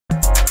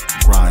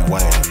How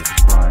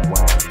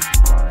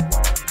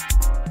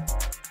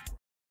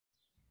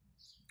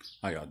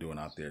y'all doing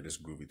out there? This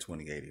is Groovy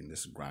 2080 and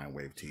this is Grind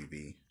Wave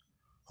TV.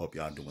 Hope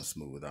y'all doing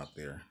smooth out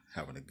there,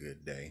 having a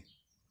good day.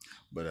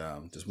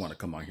 But just want to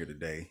come on here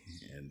today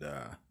and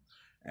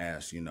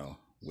ask,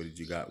 what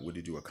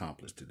did you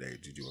accomplish today?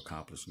 Did you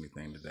accomplish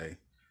anything today?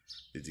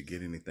 Did you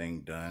get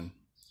anything done?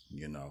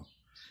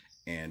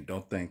 And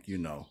don't think,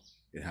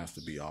 it has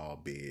to be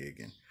all big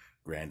and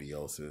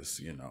grandiose.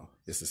 It's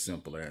as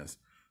simple as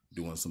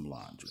doing some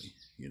laundry,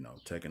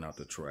 taking out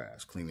the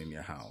trash, cleaning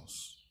your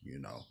house,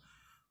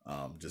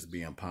 just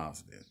being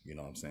positive. You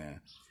know what I'm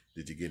saying?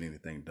 Did you get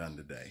anything done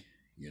today?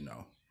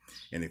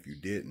 And if you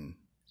didn't,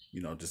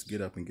 just get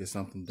up and get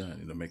something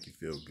done. It'll make you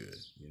feel good.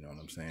 You know what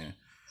I'm saying?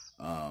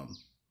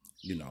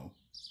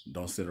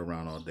 Don't sit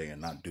around all day and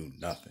not do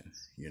nothing.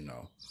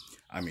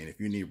 I mean,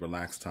 if you need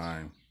relaxed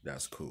time,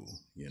 that's cool,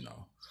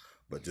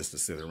 but just to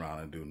sit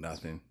around and do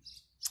nothing,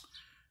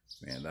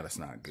 man, that is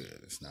not good.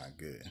 It's not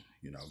good.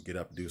 Get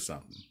up, do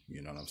something.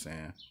 You know what I'm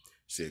saying?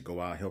 Shit, go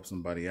out, help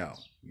somebody out.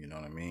 You know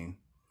what I mean?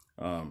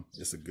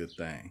 It's a good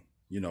thing.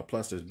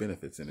 Plus there's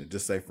benefits in it.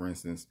 Just say, for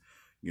instance,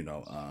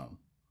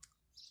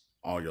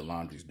 all your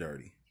laundry's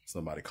dirty.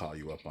 Somebody call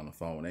you up on the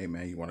phone. Hey,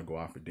 man, you want to go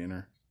out for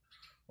dinner?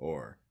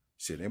 Or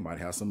shit, they might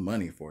have some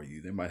money for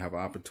you. They might have an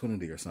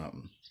opportunity or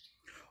something.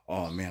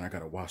 Oh, man, I got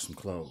to wash some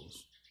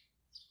clothes.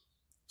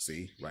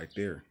 See, right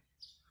there.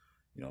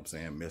 You know what I'm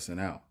saying? Missing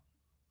out.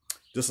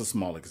 Just a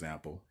small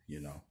example,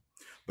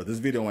 But this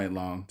video ain't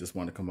long. Just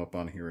want to come up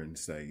on here and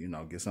say,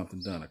 get something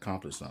done,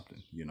 accomplish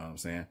something. You know what I'm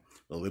saying?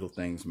 The little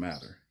things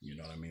matter. You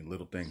know what I mean?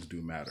 Little things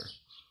do matter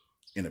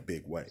in a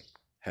big way.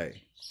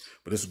 Hey,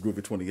 but this is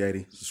Groovy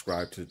 2080.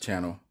 Subscribe to the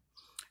channel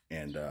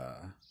and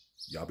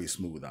y'all be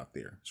smooth out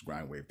there. It's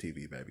Grind Wave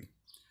TV, baby.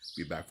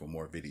 Be back for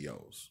more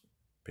videos.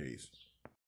 Peace.